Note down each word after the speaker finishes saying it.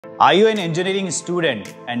Are you an engineering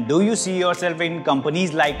student and do you see yourself in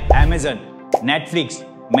companies like Amazon, Netflix,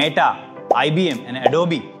 Meta, IBM and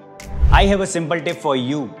Adobe? I have a simple tip for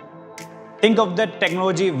you. Think of the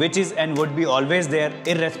technology which is and would be always there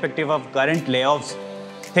irrespective of current layoffs.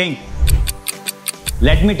 Think.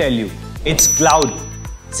 Let me tell you, it's cloud.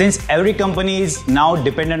 Since every company is now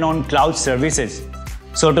dependent on cloud services.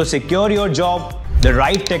 So to secure your job, the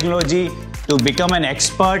right technology to become an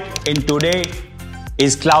expert in today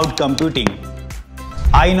is cloud computing.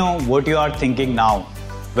 I know what you are thinking now,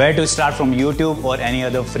 where to start from YouTube or any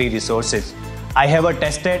other free resources. I have a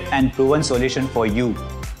tested and proven solution for you.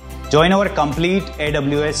 Join our complete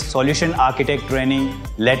AWS Solution Architect training,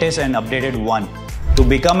 latest and updated one, to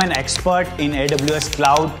become an expert in AWS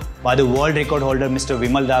Cloud by the world record holder Mr.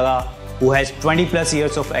 Vimal Daga, who has 20+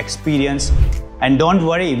 years of experience. And don't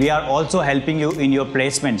worry, we are also helping you in your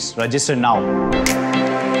placements. Register now.